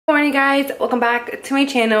Good morning guys, welcome back to my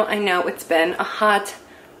channel. I know it's been a hot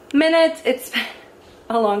minute. It's been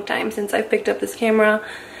a long time since I've picked up this camera.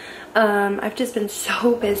 I've just been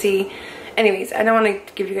so busy. Anyways, I don't want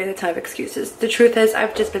to give you guys a ton of excuses. The truth is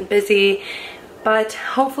I've just been busy, but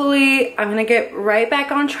hopefully I'm gonna get right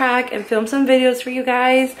back on track and film some videos for you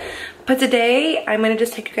guys. But today I'm gonna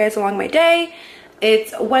just take you guys along my day.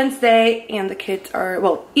 It's Wednesday and the kids are,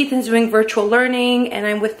 well, Ethan's doing virtual learning and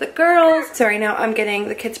I'm with the girls. So right now I'm getting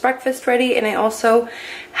the kids breakfast ready, and I also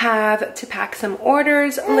have to pack some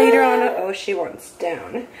orders later on. Oh, she wants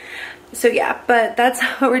down. So yeah, but that's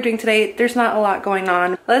what we're doing today. There's not a lot going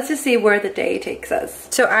on. Let's just see where the day takes us.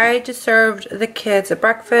 So I just served the kids a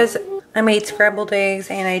breakfast. I made scrambled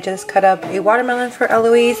eggs and I just cut up a watermelon for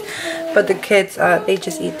Eloise, but the kids, they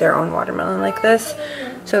just eat their own watermelon like this.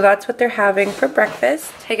 So that's what they're having for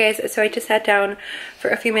breakfast. Hey guys, so I just sat down for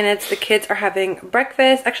a few minutes. The kids are having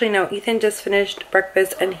breakfast. Actually no, Ethan just finished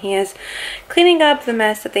breakfast and he is cleaning up the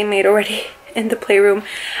mess that they made already in the playroom.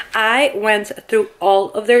 I went through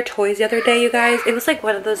all of their toys the other day, you guys. It was like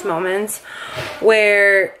one of those moments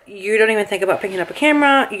where you don't even think about picking up a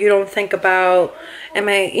camera. You don't think about,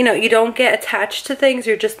 you don't get attached to things.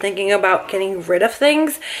 You're just thinking about getting rid of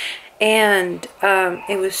things. And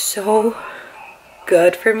it was so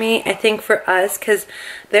good for me, I think, for us, because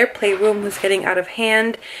their playroom was getting out of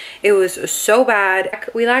hand. It was so bad.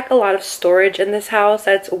 We lack a lot of storage in this house.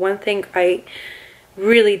 That's one thing I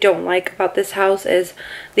really don't like about this house, is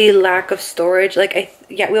the lack of storage. Like,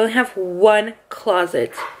 we only have one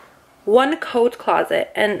closet, one coat closet,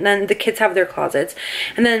 and then the kids have their closets,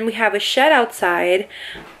 and then we have a shed outside,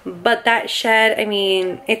 but that shed, I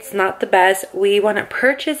mean, it's not the best. We want to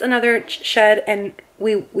purchase another shed, and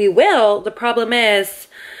we will. The problem is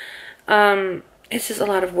it's just a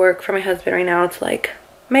lot of work for my husband right now to like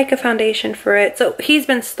make a foundation for it. So he's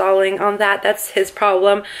been stalling on that. That's his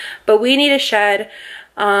problem. But we need a shed.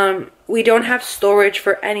 We don't have storage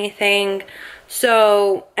for anything.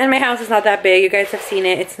 So, and my house is not that big. You guys have seen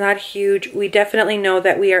it. It's not huge. We definitely know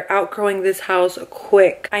that we are outgrowing this house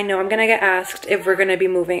quick. I know I'm gonna get asked if we're gonna be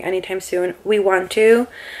moving anytime soon. We want to,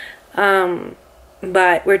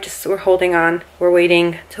 but we're holding on. We're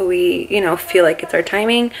waiting till we, feel like it's our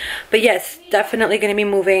timing. But yes, definitely gonna be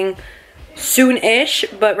moving soon-ish,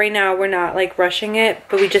 but right now we're not like rushing it,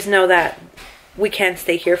 but we just know that we can't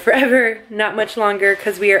stay here forever, not much longer,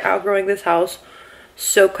 because we are outgrowing this house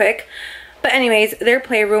so quick. But anyways, their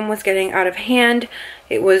playroom was getting out of hand.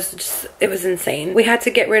 It was insane. We had to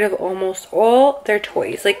get rid of almost all their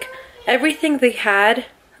toys, like everything they had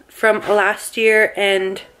from last year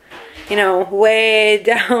and way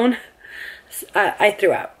down. I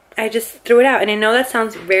threw out. I just threw it out, and I know that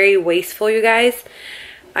sounds very wasteful, you guys.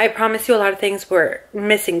 I promise you a lot of things were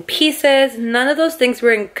missing pieces. None of those things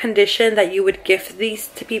were in condition that you would gift these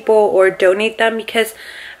to people or donate them, because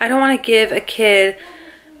I don't want to give a kid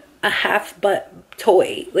a half-butt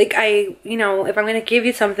toy. Like, if I'm going to give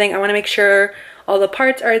you something, I want to make sure all the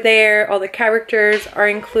parts are there, all the characters are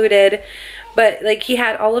included. But like, he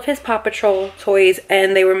had all of his Paw Patrol toys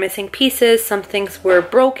and they were missing pieces. Some things were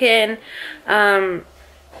broken.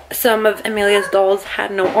 Some of Amelia's dolls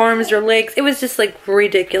had no arms or legs. It was just like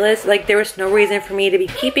ridiculous. Like, there was no reason for me to be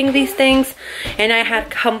keeping these things, and I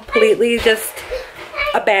had completely just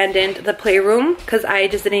abandoned the playroom because I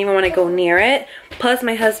just didn't even want to go near it. Plus,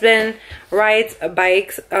 my husband rides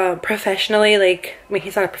bikes professionally. Like, I mean,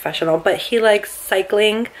 he's not a professional, but he likes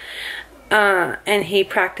cycling. And he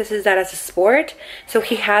practices that as a sport. So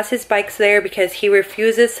he has his bikes there because he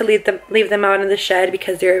refuses to leave them out in the shed,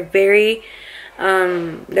 because they're very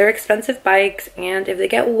they're expensive bikes, and if they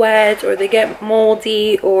get wet or they get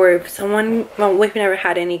moldy, or if someone, well, we've never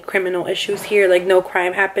had any criminal issues here, like no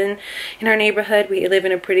crime happened in our neighborhood. We live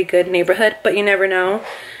in a pretty good neighborhood, but you never know.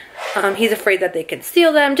 He's afraid that they can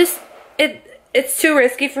steal them. It's too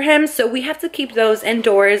risky for him, so we have to keep those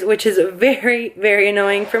indoors, which is very, very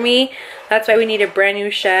annoying for me. That's why we need a brand new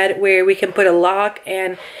shed where we can put a lock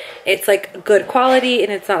and it's like good quality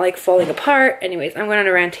and it's not like falling apart. Anyways, I'm going on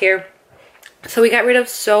a rant here. So we got rid of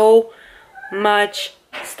so much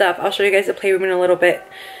stuff. I'll show you guys the playroom in a little bit.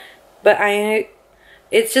 But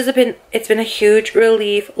it's been a huge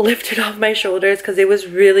relief lifted off my shoulders, because it was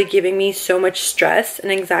really giving me so much stress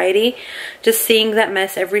and anxiety just seeing that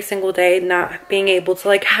mess every single day, not being able to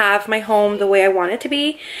like have my home the way I want it to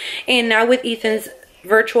be. And now with Ethan's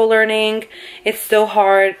virtual learning, it's still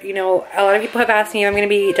hard. A lot of people have asked me if I'm going to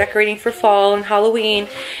be decorating for fall and Halloween,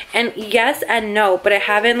 and yes and no, but I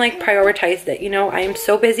haven't like prioritized it. I am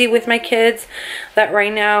so busy with my kids that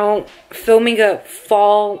right now filming a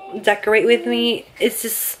fall decorate with me, it's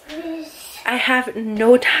just, I have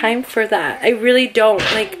no time for that. I really don't.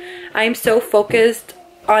 Like, I'm so focused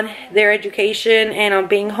on their education and on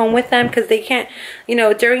being home with them, because they can't, you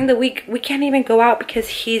know, during the week we can't even go out because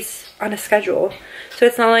he's on a schedule. So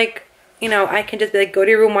it's not like, you know, I can just be like, go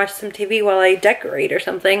to your room, watch some TV while I decorate or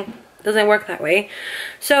something. It doesn't work that way.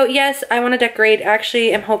 So yes, I want to decorate.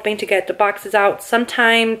 Actually, I'm hoping to get the boxes out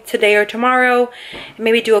sometime today or tomorrow, and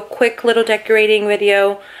maybe do a quick little decorating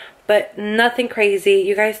video, but nothing crazy.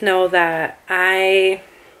 You guys know that I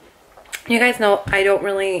don't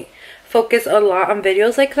really focus a lot on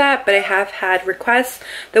videos like that, but I have had requests.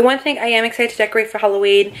 The one thing I am excited to decorate for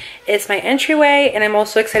Halloween is my entryway, and I'm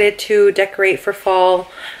also excited to decorate for fall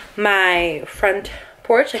my front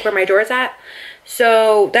porch, like where my door's at.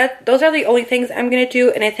 So those are the only things I'm gonna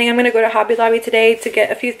do, and I think I'm gonna go to Hobby Lobby today to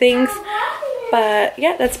get a few things. But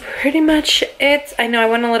yeah, that's pretty much it. I know I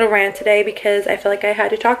went a little rant today because I feel like I had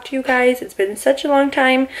to talk to you guys. It's been such a long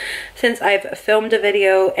time since I've filmed a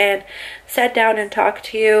video and sat down and talked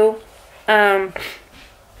to you.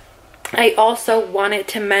 I also wanted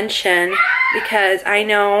to mention, because I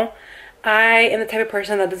know I am the type of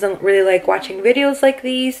person that doesn't really like watching videos like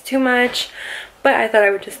these too much, but I thought I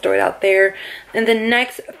would just throw it out there. In the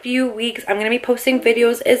next few weeks, I'm going to be posting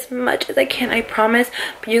videos as much as I can, I promise.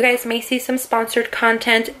 But you guys may see some sponsored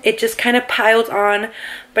content. It just kind of piles on.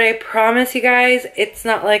 But I promise you guys, it's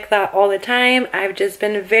not like that all the time. I've just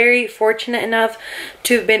been very fortunate enough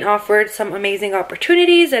to have been offered some amazing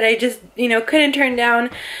opportunities that I just, you know, couldn't turn down.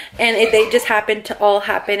 And they just happened to all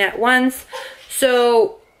happen at once.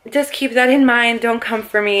 So just keep that in mind. Don't come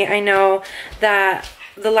for me. I know that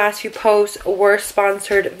the last few posts were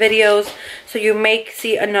sponsored videos, so you may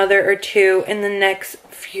see another or two in the next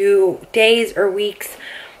few days or weeks.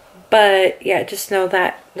 But yeah, just know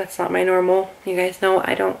that that's not my normal. You guys know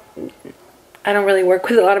I don't really work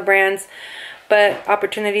with a lot of brands, but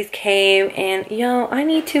opportunities came, and yo, I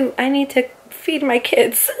need to feed my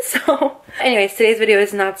kids. So anyways, today's video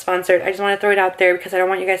is not sponsored. I just want to throw it out there because I don't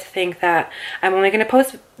want you guys to think that I'm only going to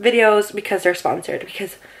post videos because they're sponsored,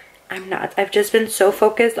 because I'm not. I've just been so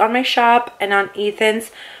focused on my shop and on Ethan's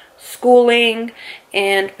schooling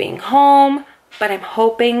and being home. But I'm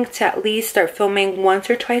hoping to at least start filming once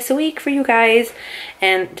or twice a week for you guys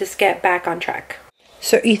and just get back on track.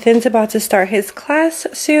 So Ethan's about to start his class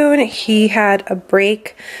soon. He had a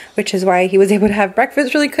break, which is why he was able to have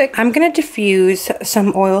breakfast really quick. I'm going to diffuse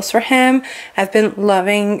some oils for him. I've been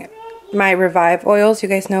loving my Revive oils. You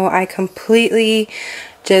guys know I completely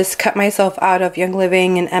just cut myself out of Young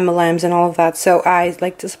Living and MLMs and all of that, so I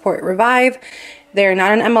like to support Revive. They're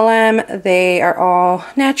not an MLM. They are all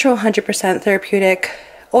natural, 100% therapeutic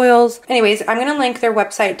oils. Anyways, I'm gonna link their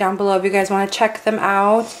website down below if you guys want to check them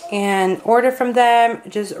out and order from them.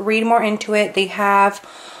 Just read more into it. They have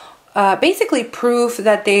basically proof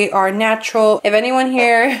that they are natural. If anyone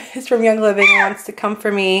here is from Young Living and wants to come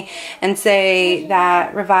for me and say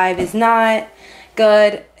that Revive is not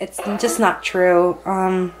good, it's just not true.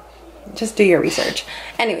 Just do your research.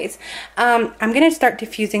 Anyways, I'm gonna start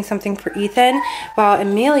diffusing something for Ethan while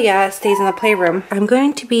Amelia stays in the playroom. I'm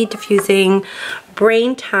going to be diffusing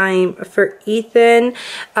Brain Time for Ethan.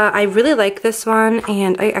 I really like this one,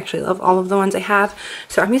 and I actually love all of the ones I have.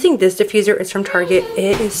 So I'm using this diffuser. It's from Target.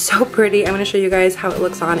 It is so pretty. I'm gonna show you guys how it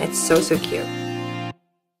looks on. It's so cute.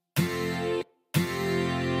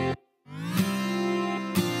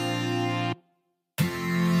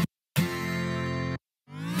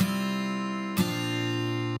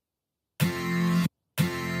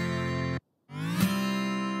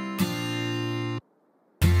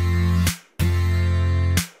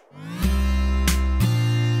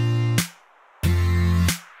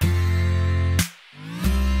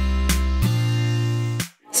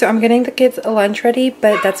 So I'm getting the kids a lunch ready,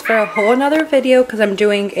 but that's for a whole another video, because I'm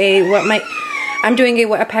doing a what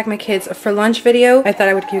I pack my kids for lunch video. I thought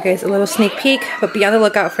I would give you guys a little sneak peek, but be on the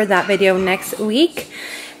lookout for that video next week.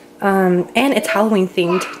 And it's Halloween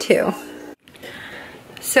themed too.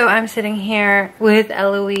 So I'm sitting here with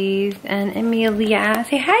Eloise and Amelia.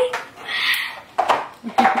 Say hi.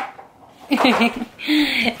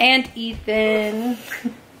 And Ethan.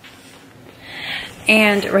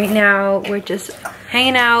 And right now we're just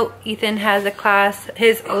hanging out. Ethan has a class,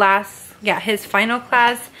 his final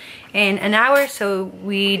class in an hour, so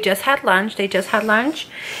we just had lunch. They just had lunch,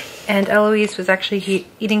 and Eloise was actually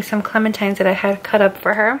eating some clementines that I had cut up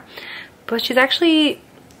for her, but she's actually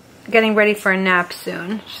getting ready for a nap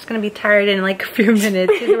soon. She's gonna be tired in like a few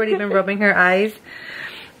minutes. She's already been rubbing her eyes,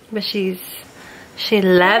 but she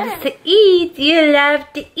loves to eat. You love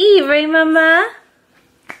to eat, right, Mama?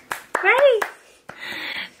 Right.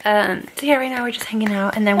 So yeah, right now we're just hanging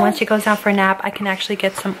out, and then once she goes down for a nap, I can actually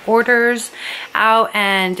get some orders out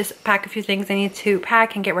and just pack a few things I need to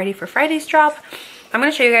pack and get ready for Friday's drop. I'm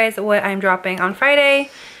gonna show you guys what I'm dropping on Friday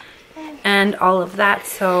and all of that.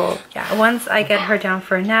 So yeah, once I get her down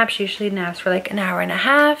for a nap, she usually naps for like an hour and a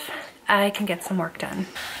half, I can get some work done.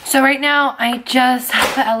 So right now I just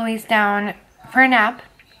put Eloise down for a nap,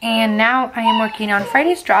 and now I am working on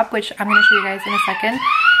Friday's drop, which I'm gonna show you guys in a second.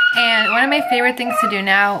 And one of my favorite things to do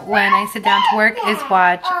now when I sit down to work is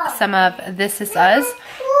watch some of This Is Us.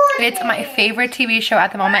 It's my favorite TV show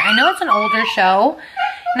at the moment. I know it's an older show,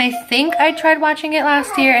 and I think I tried watching it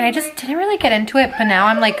last year and I just didn't really get into it, but now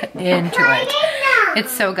I'm like into it.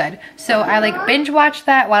 It's so good. So I like binge watch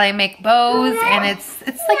that while I make bows, and it's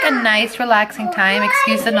like a nice relaxing time.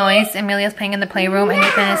 Excuse the noise. Emilia's playing in the playroom and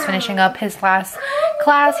Ethan is finishing up his last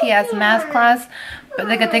class. He has math class. But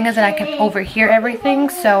the good thing is that I can overhear everything,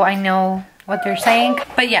 so I know what they're saying.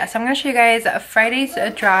 But yeah, so I'm going to show you guys Friday's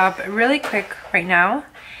drop really quick right now,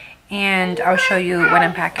 and I'll show you what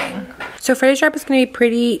I'm packing. So Friday's drop is going to be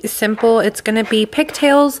pretty simple. It's going to be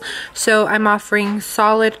pigtails, so I'm offering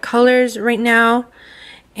solid colors right now.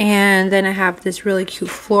 And then I have this really cute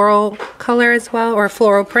floral color as well, or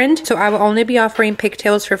floral print. So I will only be offering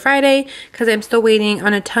pigtails for Friday because I'm still waiting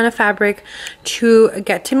on a ton of fabric to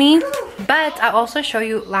get to me. But I'll also show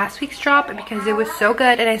you last week's drop because it was so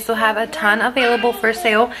good, and I still have a ton available for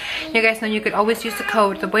sale. You guys know you could always use the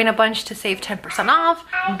code the Bueno Bunch to save 10% off.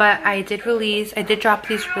 But I did drop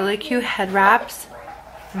these really cute head wraps.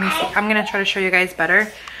 Let me see. I'm gonna try to show you guys better.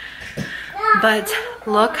 But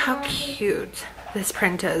look how cute this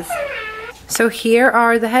print is. So here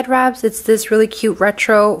are the head wraps. It's this really cute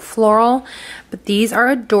retro floral, but these are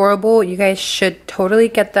adorable. You guys should totally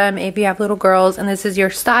get them if you have little girls and this is your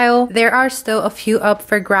style. There are still a few up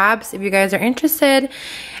for grabs if you guys are interested.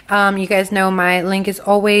 You guys know my link is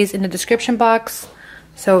always in the description box,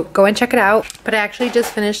 so go and check it out. But I actually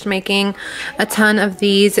just finished making a ton of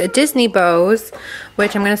these Disney bows,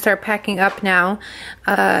 which I'm going to start packing up now.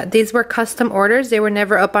 These were custom orders. They were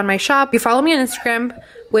never up on my shop. If you follow me on Instagram,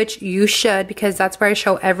 which you should because that's where I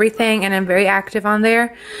show everything and I'm very active on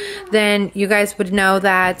there, then you guys would know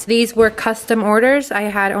that these were custom orders. I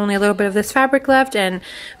had only a little bit of this fabric left, and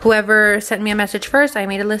whoever sent me a message first, I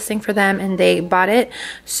made a listing for them and they bought it.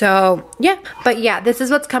 So yeah, but yeah, this is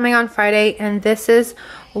what's coming on Friday, and this is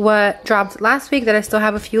what dropped last week that I still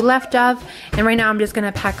have a few left of. And right now I'm just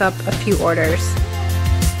gonna pack up a few orders.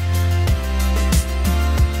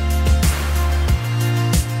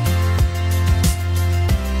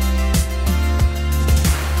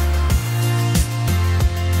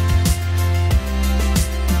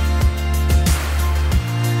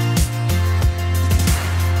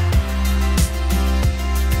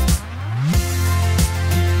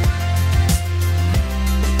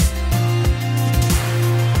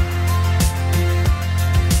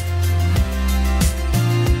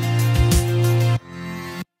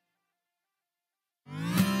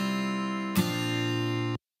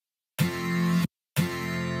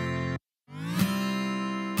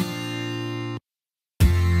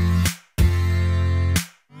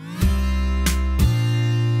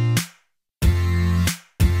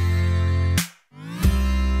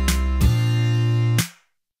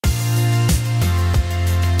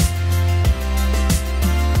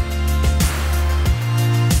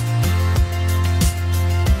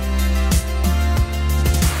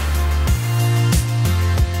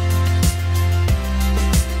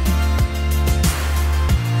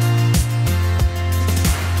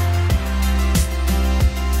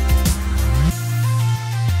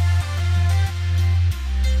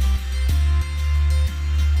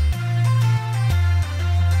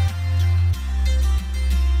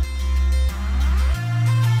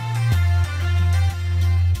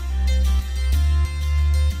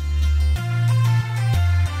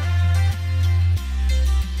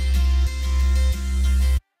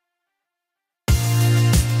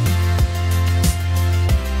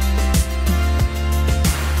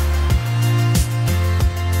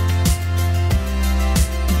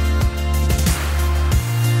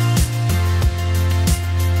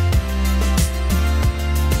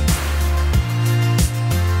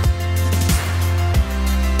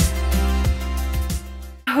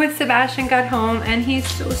 Sebastian got home and he's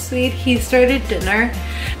so sweet. He started dinner.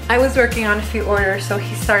 I was working on a few orders, so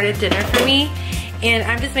he started dinner for me, and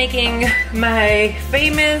I'm just making my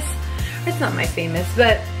famous, it's not my famous,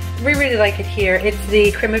 but we really like it here. It's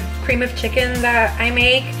the cream of chicken that I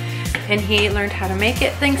make, and he learned how to make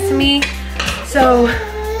it thanks to me. So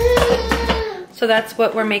that's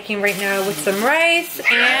what we're making right now with some rice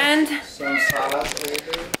and some sauce.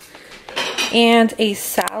 and a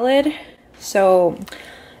salad. So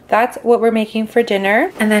that's what we're making for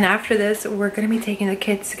dinner. And then after this, we're gonna be taking the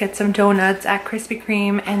kids to get some donuts at Krispy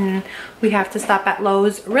Kreme, and we have to stop at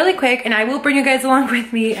Lowe's really quick, and I will bring you guys along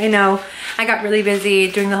with me. I know I got really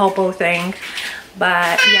busy doing the whole bow thing,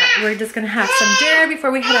 but yeah, we're just gonna have some dinner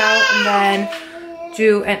before we head out, and then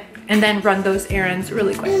and then run those errands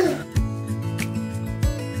really quick.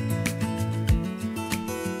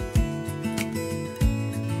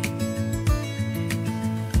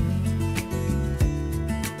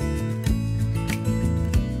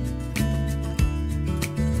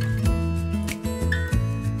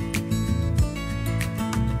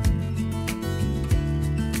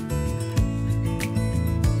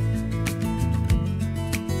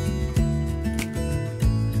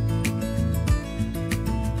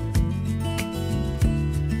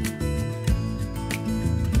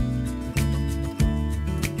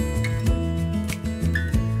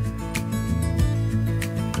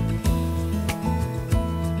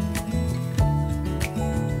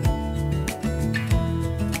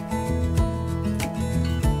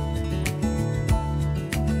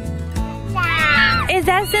 Is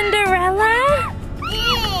that Cinderella?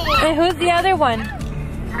 And who's the other one?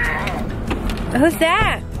 Who's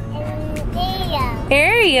that?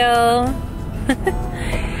 Ariel.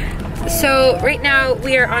 So right now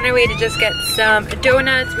we are on our way to just get some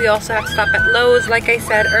donuts. We also have to stop at Lowe's, like I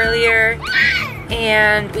said earlier,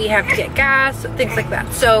 and we have to get gas, things like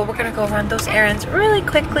that. So we're gonna go run those errands really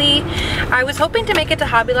quickly. I was hoping to make it to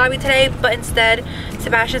Hobby Lobby today, but instead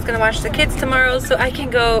Sebastian's gonna watch the kids tomorrow, so I can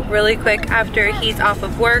go really quick after he's off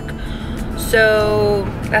of work. So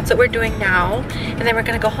that's what we're doing now, and then we're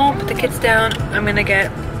gonna go home, put the kids down. I'm gonna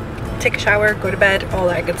take a shower, go to bed, all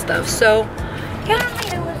that good stuff. So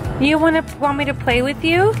yeah, you want me to play with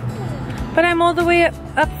you? But I'm all the way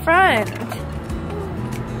up front.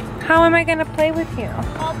 How am I gonna play with you?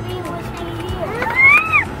 I'll be with you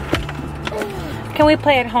here. Can we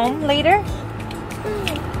play at home later?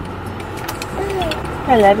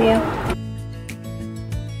 I love you.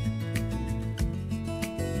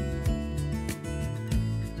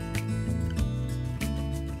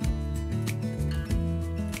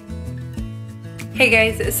 Hey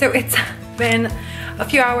guys, so it's been a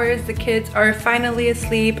few hours. The kids are finally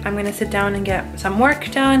asleep. I'm gonna sit down and get some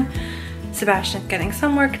work done. Sebastian's getting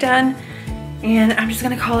some work done, and I'm just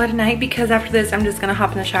gonna call it a night, because after this I'm just gonna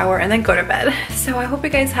hop in the shower and then go to bed. So I hope you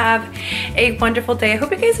guys have a wonderful day. I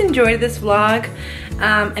hope you guys enjoyed this vlog,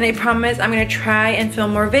 and I promise I'm gonna try and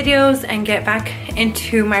film more videos and get back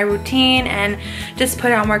into my routine and just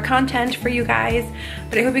put out more content for you guys.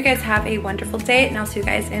 But I hope you guys have a wonderful day, and I'll see you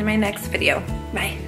guys in my next video. Bye.